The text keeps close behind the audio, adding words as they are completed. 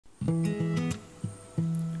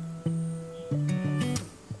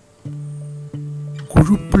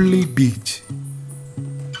Kuzhuppilly Beach,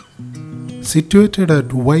 situated at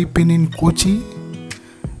Vipin in Kochi,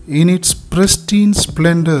 in its pristine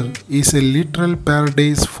splendor, is a literal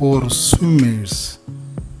paradise for swimmers.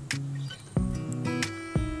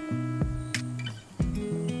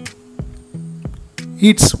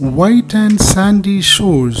 Its white and sandy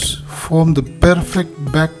shores form the perfect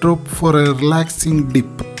backdrop for a relaxing dip.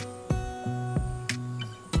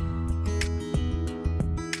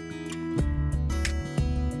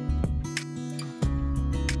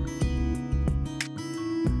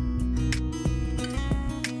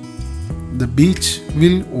 The beach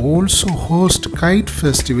will also host kite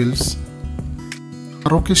festivals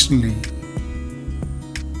occasionally.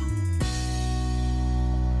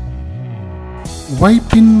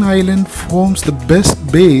 Vipin Island forms the best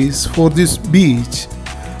base for this beach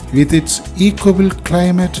with its equable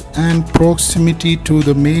climate and proximity to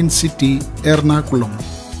the main city Ernakulam.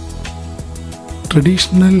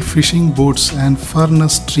 Traditional fishing boats and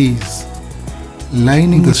furnace trees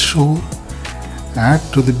lining the shore add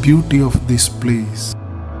to the beauty of this place.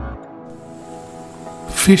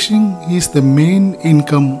 Fishing is the main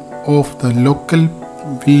income of the local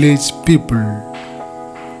village people.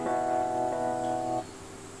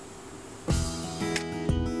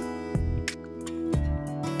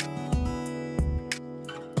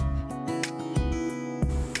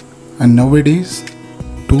 And nowadays,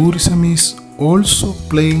 tourism is also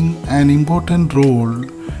playing an important role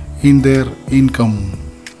in their income.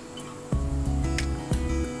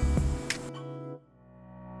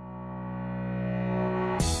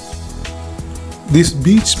 This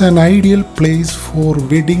beach is an ideal place for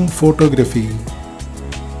wedding photography.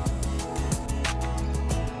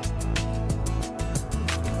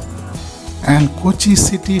 And Kochi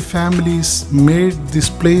city families made this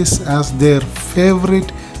place as their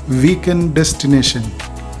favorite weekend destination.